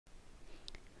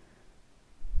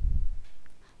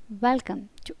Welcome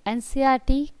to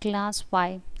NCERT Class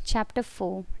 5 Chapter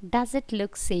 4 Does It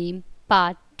Look Same?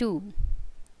 Part 2.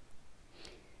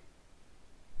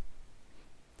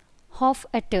 Half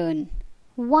a turn.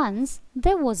 Once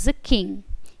there was a king.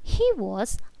 He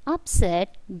was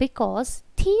upset because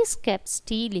thieves kept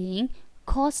stealing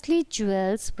costly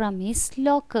jewels from his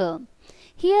locker.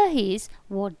 Here is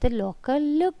what the locker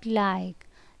looked like.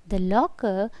 The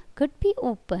locker could be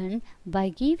opened by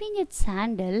giving its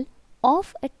handle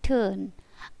off a turn,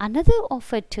 another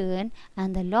off a turn,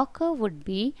 and the locker would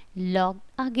be locked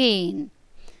again.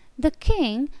 The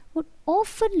king would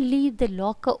often leave the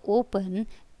locker open,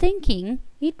 thinking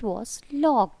it was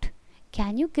locked.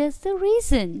 Can you guess the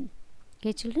reason?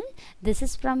 Okay, children, this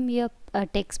is from your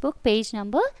textbook, page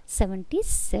number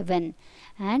 77.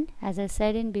 And as I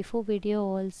said in before video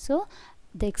also,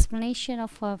 the explanation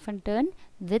of half a turn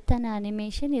with an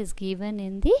animation is given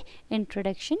in the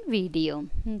introduction video.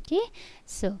 Okay,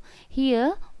 so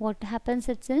here what happens,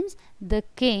 it seems the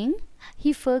king,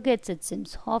 he forgets, it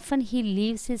seems often he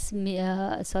leaves his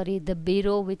the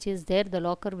bureau which is there, the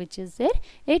locker which is there,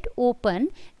 it open,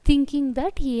 thinking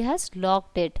that he has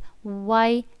locked it.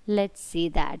 Why? Let's see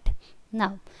that.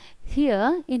 Now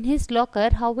here in his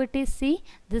locker, how it is, see,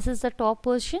 this is the top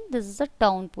portion, this is the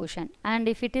down portion, and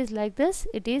if it is like this,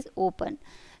 it is open.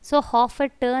 So half a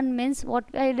turn means, what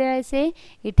did I say?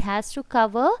 It has to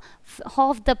cover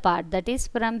half the part, that is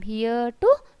from here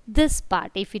to this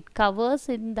part. If it covers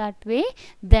in that way,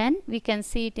 then we can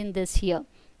see it in this here.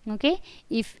 Okay,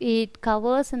 if it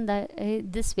covers in the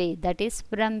this way, that is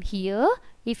from here,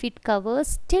 if it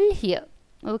covers till here.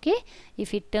 Okay,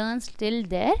 if it turns till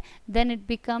there, then it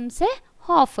becomes a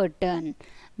half a turn.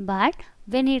 But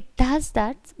when it does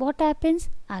that, what happens?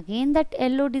 Again that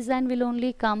yellow design will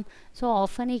only come. So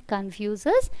often he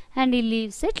confuses and he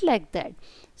leaves it like that.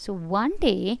 So one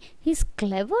day his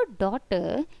clever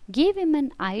daughter gave him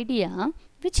an idea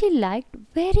which he liked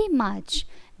very much.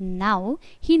 Now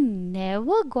he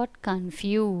never got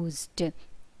confused.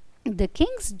 The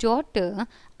king's daughter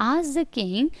asked the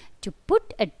king to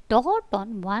put a dot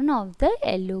on one of the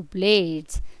yellow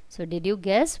blades. So did you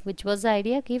guess which was the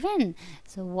idea given?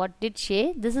 So what did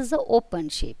she? This is the open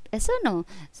shape. Yes or no?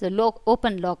 So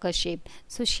open locker shape.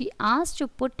 So she asked to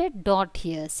put a dot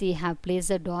here. See, have placed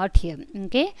a dot here.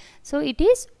 Okay. So it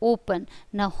is open.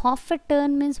 Now half a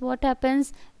turn means what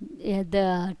happens?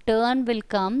 The turn will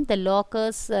come. The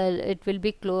lockers, it will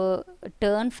be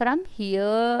turn from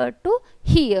here to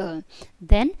here.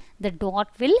 Then the dot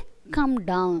will come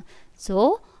down.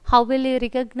 So how will you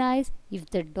recognize? If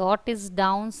the dot is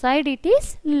downside, it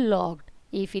is locked.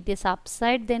 If it is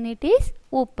upside, then it is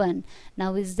open.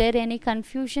 Now is there any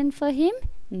confusion for him?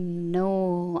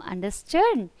 No.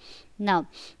 Understood? Now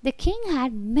the king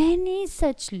had many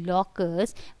such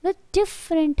lockers with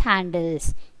different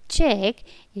handles. Check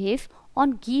if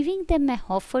on giving them a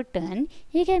half a turn,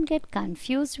 he can get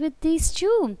confused with these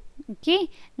two. Okay,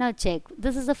 now check.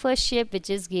 This is the first shape which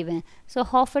is given. So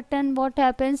half a turn, what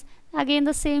happens? Again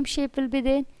the same shape will be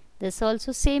there. This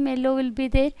also same yellow will be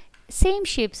there. Same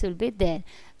shapes will be there.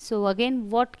 So again,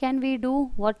 what can we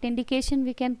do? What indication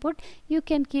we can put? You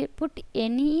can put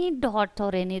any dot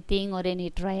or anything or any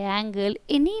triangle,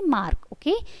 any mark.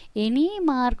 Okay, any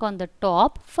mark on the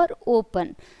top for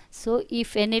open. So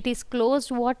if when it is closed,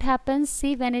 what happens?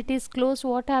 See, when it is closed,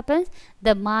 what happens?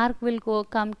 The mark will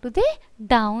come to the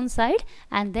downside,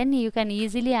 and then you can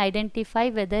easily identify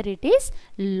whether it is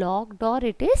locked or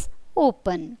it is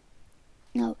open.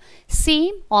 Now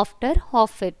same after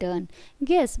half a turn.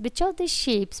 Guess which of the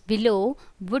shapes below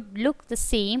would look the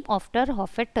same after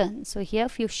half a turn. So here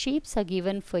few shapes are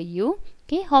given for you.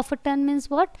 Okay, half a turn means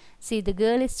what? See, the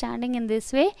girl is standing in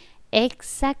this way.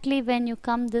 Exactly when you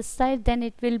come this side, then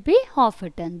it will be half a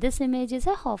turn. This image is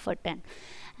a half a turn.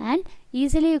 And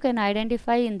easily you can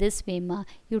identify in this way.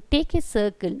 You take a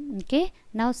circle. Okay,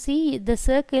 now see, the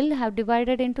circle have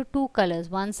divided into two colors,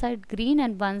 one side green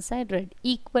and one side red,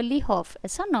 equally half.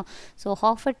 Yes or no? So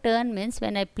half a turn means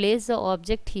when I place the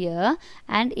object here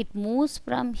and it moves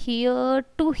from here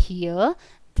to here,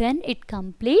 then it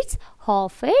completes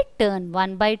half a turn.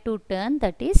 1/2 turn,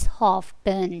 that is half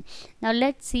turn. Now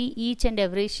let's see each and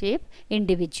every shape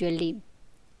individually.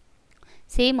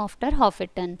 Same after half a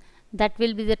turn. That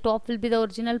will be the top will be the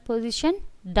original position.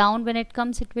 Down when it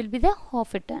comes, it will be the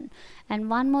half a turn. And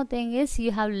one more thing is,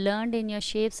 you have learned in your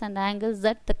shapes and angles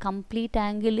that the complete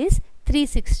angle is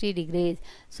 360 degrees.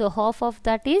 So half of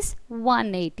that is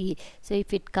 180. So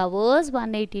if it covers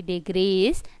 180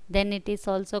 degrees, then it is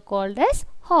also called as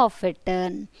half a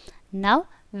turn. Now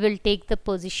we will take the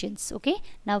positions. Okay,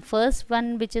 now first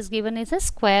one which is given is a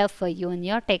square for you in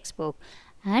your textbook.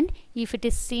 and if it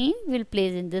is same, we'll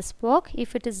place in this box.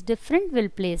 If it is different, we'll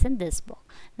place in this box.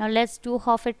 Now let's do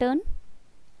half a turn.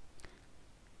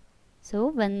 So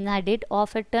when I did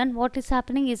half a turn, what is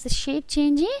happening? Is the shape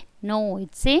changing? No,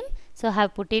 it's same. So I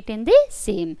have put it in the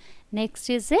same. Next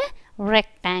is a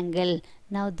rectangle.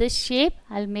 Now this shape,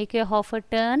 I'll make a half a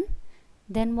turn.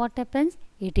 Then what happens?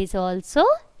 It is also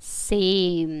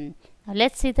same. Now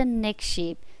let's see the next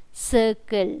shape.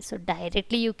 Circle. So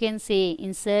directly you can say,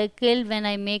 in circle, when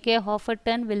I make a half a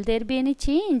turn, will there be any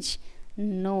change?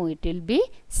 No, it will be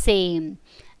same.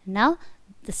 Now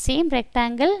the same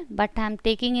rectangle, but I am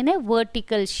taking in a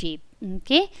vertical shape.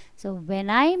 Okay. So when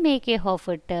I make a half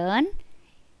a turn,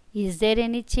 is there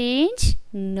any change?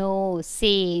 No,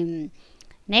 same.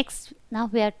 Next, now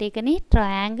we have taken a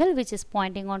triangle which is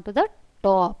pointing on to the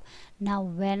top. Now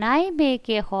when I make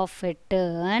a half a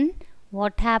turn,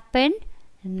 what happened?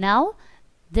 Now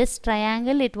this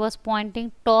triangle, it was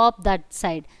pointing top that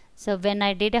side. So when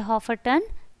I did a half a turn,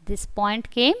 this point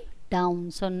came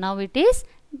down. So now it is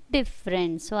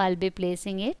different. So I'll be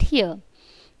placing it here.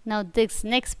 Now this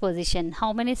next position,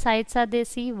 how many sides are there?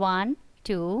 See, 1,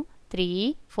 2,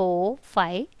 3, 4,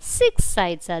 5, 6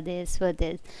 sides are there for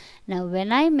this. Now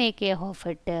when I make a half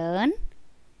a turn,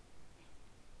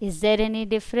 is there any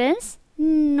difference?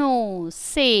 No,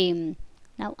 same.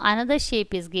 Now another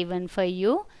shape is given for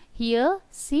you. Here,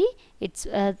 see, it's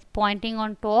pointing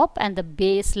on top and the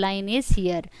base line is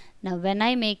here. Now when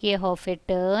I make a half a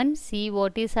turn, see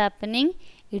what is happening?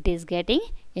 It is getting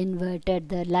inverted.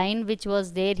 The line which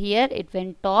was there here, it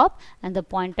went top and the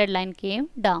pointed line came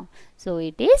down. So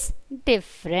it is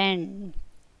different.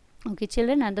 Okay,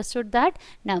 children, understood that?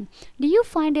 Now, do you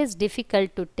find it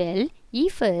difficult to tell?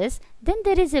 If yes, then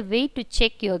there is a way to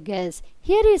check your guess.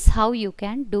 Here is how you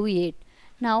can do it.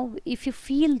 Now, if you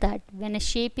feel that when a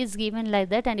shape is given like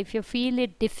that, and if you feel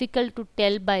it difficult to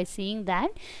tell by seeing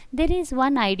that, there is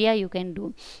one idea you can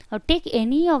do. Now, take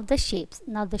any of the shapes.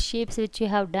 Now, the shapes which you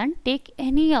have done, take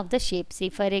any of the shapes. See,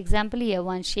 for example, here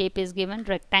one shape is given,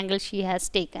 rectangle she has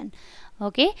taken.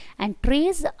 Okay, and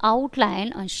trace the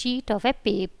outline on sheet of a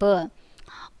paper.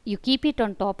 You keep it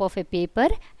on top of a paper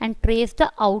and trace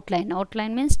the outline.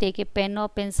 Outline means take a pen or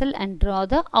pencil and draw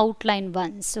the outline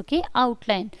once. Okay,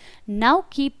 outline. Now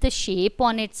keep the shape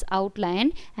on its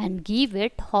outline and give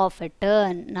it half a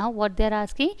turn. Now what they are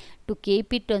asking? To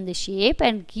keep it on the shape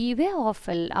and give a half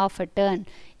a turn.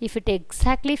 If it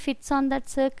exactly fits on that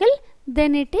circle,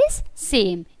 then it is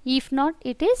same. If not,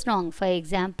 it is wrong. For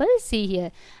example, see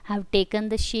here, I have taken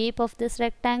the shape of this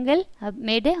rectangle, I have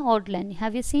made a outline.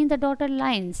 Have you seen the dotted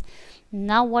lines?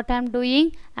 Now what I am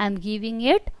doing? I am giving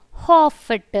it half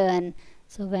a turn.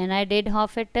 So when I did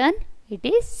half a turn, it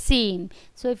is same.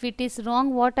 So if it is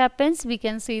wrong, what happens? We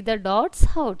can see the dots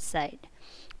outside.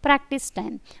 Practice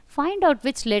time. Find out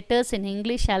which letters in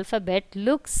English alphabet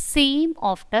look same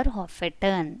after half a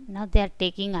turn. Now they are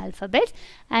taking alphabets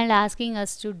and asking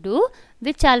us to do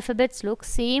which alphabets look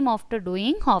same after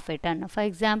doing half a turn. For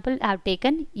example, I have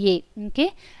taken A.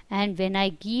 Okay, and when I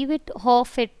give it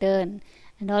half a turn,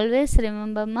 and always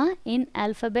remember ma, in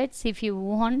alphabets, if you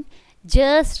want,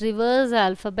 just reverse the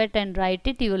alphabet and write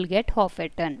it, you will get half a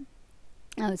turn.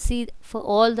 Now see, for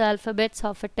all the alphabets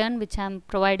half a turn, which I am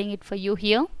providing it for you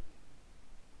here.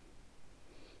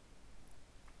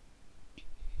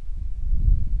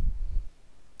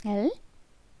 L,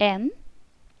 M,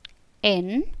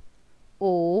 N,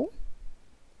 O,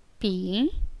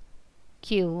 P,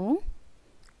 Q,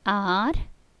 R,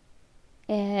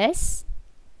 S,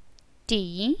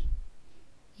 T,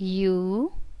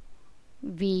 U,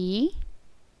 V,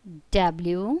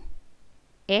 W,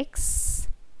 X,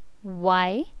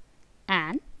 Y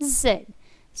and Z.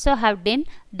 So have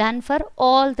done for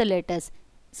all the letters.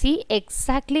 See,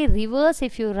 exactly reverse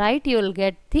if you write, you will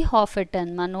get the half a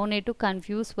turn. No need to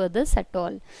confuse for this at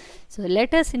all. So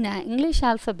letters in English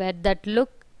alphabet that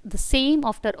look the same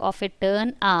after half a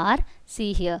turn are,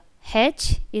 see here,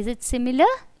 H, is it similar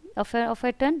of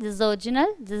a turn? This is the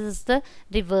original, this is the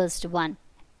reversed one.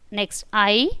 Next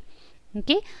I,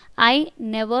 okay, I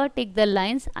never take the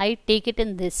lines, I take it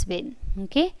in this way.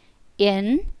 Okay,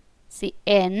 N, see,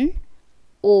 N,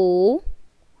 O,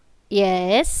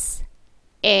 S,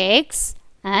 X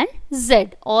and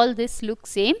Z. All this look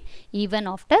same even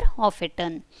after half a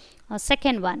turn.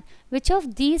 Second one, which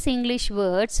of these English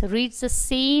words reads the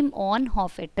same on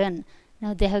half a turn?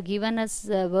 Now they have given us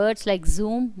words like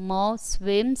zoom, mouse,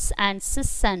 swims and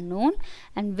sis and noon,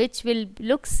 and which will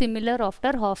look similar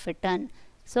after half a turn.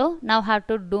 So now have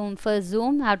to do for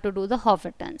zoom, have to do the half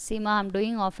a turn. See ma, I am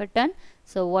doing half a turn.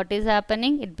 So what is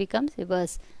happening? It becomes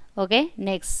reverse. Okay,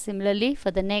 next, similarly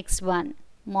for the next one,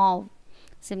 move.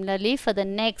 Similarly for the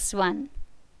next one,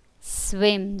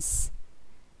 swims.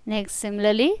 Next,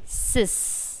 similarly,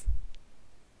 sis.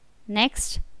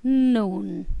 Next,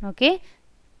 noon. Okay.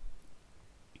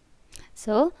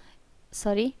 So,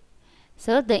 sorry.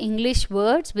 So, the English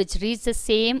words which reads the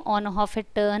same on half a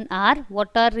turn are what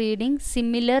are reading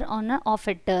similar on a half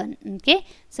a turn. Okay.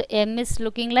 So, M is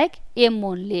looking like M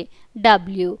only.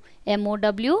 W.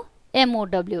 M-O-W.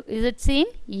 M-O-W. Is it same?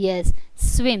 Yes.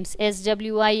 Swims.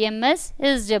 S-W-I-M-S.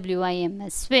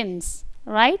 S-W-I-M-S. Swims.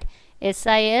 Right?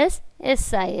 S-I-S.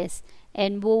 S-I-S.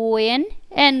 N-O-N.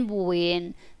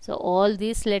 N-O-N. So, all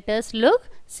these letters look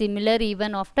similar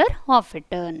even after half a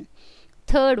turn.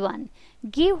 Third one.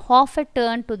 Give half a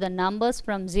turn to the numbers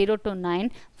from 0 to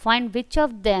 9. Find which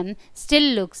of them still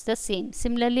looks the same.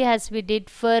 Similarly, as we did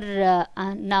for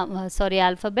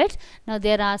alphabets, now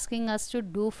they are asking us to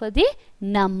do for the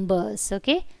numbers.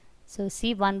 Okay. So,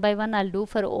 see, one by one I'll do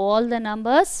for all the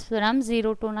numbers from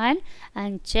 0 to 9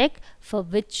 and check for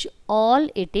which all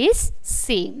it is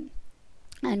same.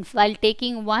 And while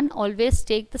taking one, always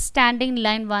take the standing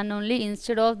line one only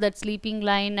instead of that sleeping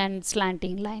line and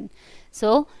slanting line.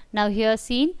 So, now here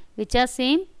seen which are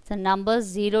same. The numbers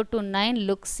 0 to 9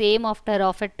 look same after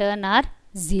half a turn are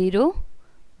 0,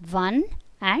 1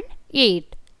 and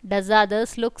 8. Does the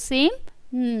others look same?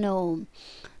 No.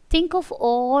 Think of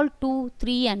all 2,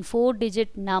 3 and 4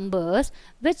 digit numbers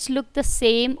which look the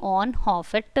same on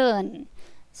half a turn.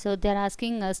 So, they are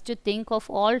asking us to think of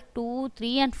all 2,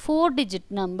 3 and 4 digit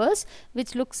numbers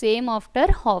which look same after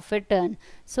half a turn.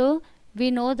 So, we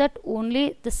know that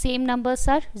only the same numbers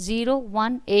are 0,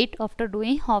 1, 8 after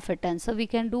doing half a turn. So, we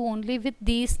can do only with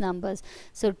these numbers.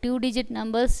 So, 2 digit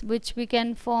numbers which we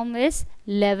can form is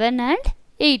 11 and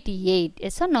 88.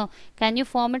 Yes or no? Can you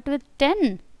form it with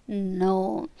 10?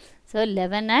 No. So,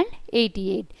 11 and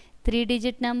 88. 3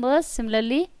 digit numbers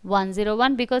similarly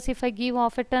 101, because if I give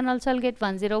half a turn also I'll get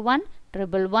 101,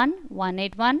 111,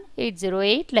 181,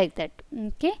 808 like that.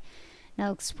 Okay.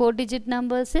 Now 4 digit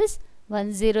numbers is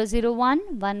 1001,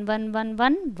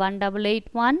 1111,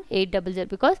 1881, 800,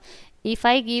 because if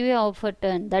I give a half a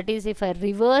turn, that is if I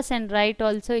reverse and write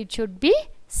also, it should be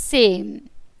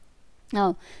same.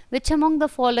 Now, which among the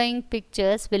following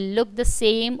pictures will look the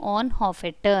same on half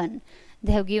a turn?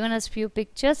 They have given us few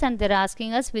pictures and they are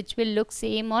asking us which will look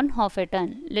same on half a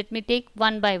turn. Let me take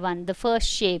one by one. The first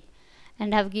shape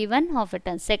and have given half a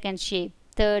turn. Second shape,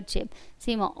 third shape.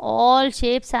 See, all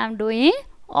shapes I am doing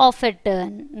half a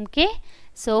turn. Okay.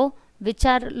 So, which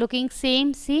are looking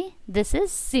same? See, this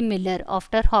is similar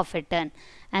after half a turn.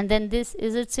 And then this,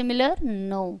 is it similar?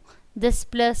 No. This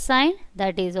plus sign,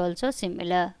 that is also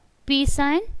similar. P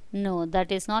sign, no,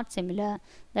 that is not similar.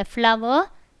 The flower,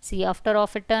 see, after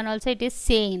half a turn also it is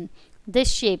same.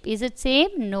 This shape, is it same?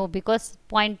 No, because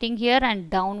pointing here and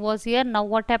down was here. Now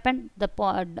what happened? The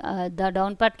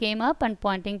down part came up and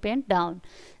pointing went down.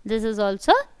 This is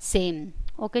also same.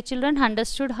 Okay, children,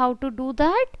 understood how to do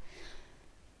that?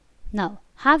 Now,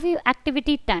 have you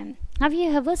activity time? Have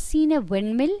you ever seen a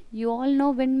windmill? You all know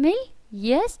windmill?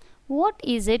 Yes. What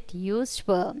is it used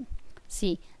for?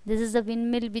 See, this is the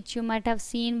windmill which you might have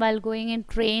seen while going in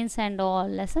trains and all.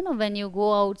 Listen, when you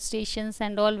go out stations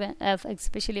and all,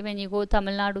 especially when you go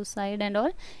Tamil Nadu side and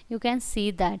all, you can see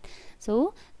that.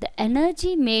 So, the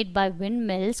energy made by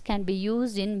windmills can be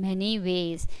used in many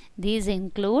ways. These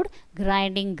include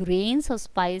grinding grains or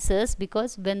spices,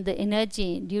 because when the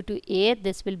energy due to air,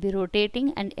 this will be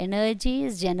rotating and energy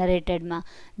is generated.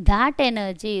 That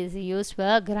energy is used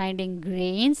for grinding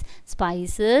grains,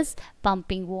 spices,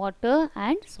 pumping water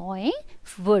and sawing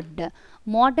wood.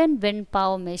 Modern wind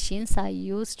power machines are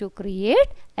used to create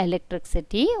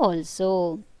electricity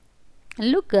also.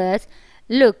 Look,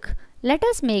 let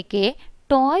us make a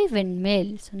toy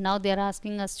windmill. So now they are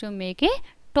asking us to make a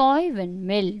toy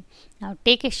windmill. Now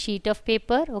take a sheet of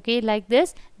paper, okay, like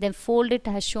this, then fold it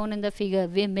as shown in the figure.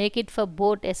 We make it for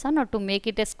both, yes or no? To make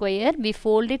it a square, we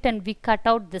fold it and we cut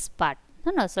out this part.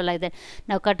 No, so like that.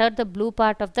 Now cut out the blue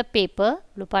part of the paper,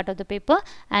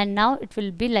 and now it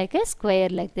will be like a square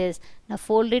like this. Now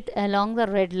fold it along the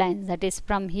red lines, that is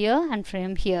from here and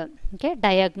from here. Okay,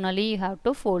 diagonally you have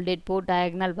to fold it, both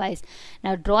diagonal wise.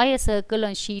 Now draw a circle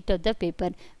on sheet of the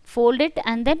paper. Fold it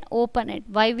and then open it.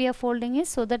 Why we are folding is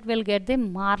so that we'll get the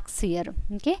marks here.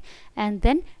 Okay, and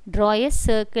then draw a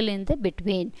circle in the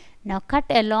between. Now cut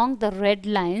along the red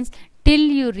lines till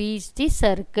you reach the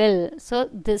circle. So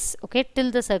this, okay, till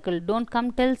the circle, don't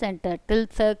come till center, till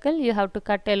circle you have to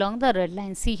cut along the red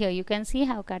line. See here, you can see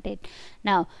how cut it.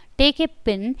 Now take a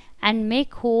pin and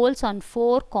make holes on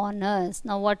 4 corners.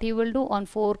 Now what you will do on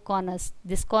 4 corners?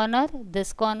 This corner,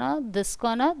 this corner, this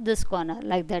corner, this corner,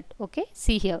 like that. Okay,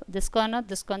 see here, this corner,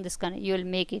 this corner, this corner, you will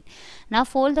make it. Now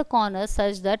fold the corners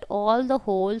such that all the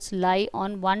holes lie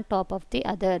on one top of the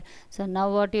other. So now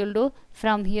what you will do,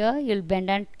 from here you will bend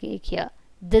and take here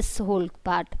this whole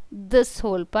part,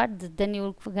 then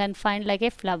you can find like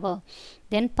a flower.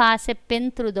 Then pass a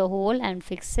pin through the hole and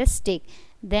fix a stick.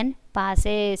 Then pass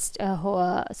a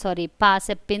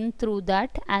pin through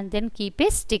that and then keep a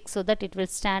stick so that it will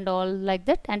stand all like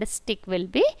that and a stick will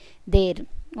be there.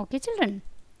 Okay children,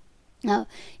 now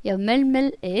your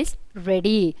windmill is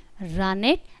ready. Run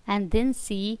it and then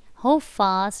see how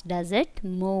fast does it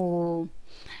move.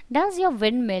 Does your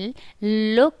windmill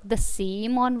look the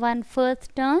same on 1/4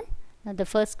 turn? Now the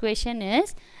first question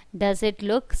is, does it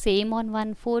look same on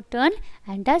 1/4 turn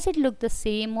and does it look the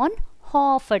same on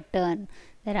half a turn?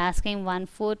 They're asking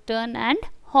 1/4 turn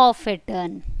and half a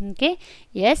turn. Okay,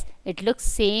 yes, it looks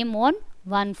same on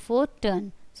 1/4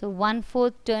 turn. So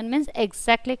 1/4 turn means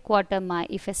exactly quarter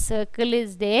mile. If a circle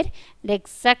is there, the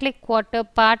exactly quarter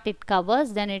part it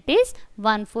covers, then it is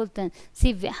 1/4 turn.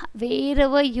 See,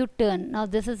 wherever you turn, now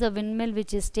this is a windmill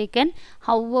which is taken.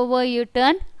 However you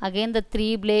turn, again the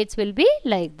 3 blades will be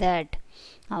like that.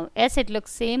 Now, yes, it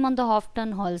looks same on the half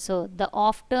turn also. The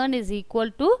half turn is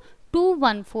equal to 2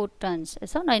 1/4 turns.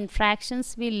 So now in fractions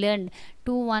we learned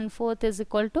 2 1/4 is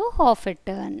equal to half a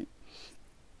turn.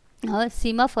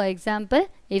 Seema, for example,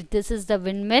 if this is the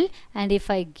windmill and if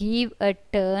I give a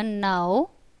turn now,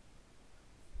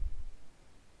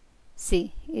 see,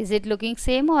 is it looking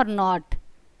same or not?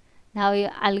 Now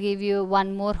I'll give you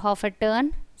one more half a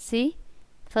turn. See,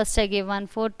 first I gave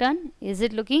 1/4 turn. Is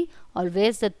it looking?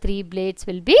 Always the 3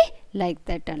 blades will be like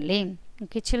that only.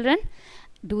 Okay children,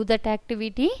 do that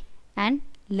activity and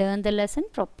learn the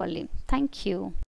lesson properly. Thank you.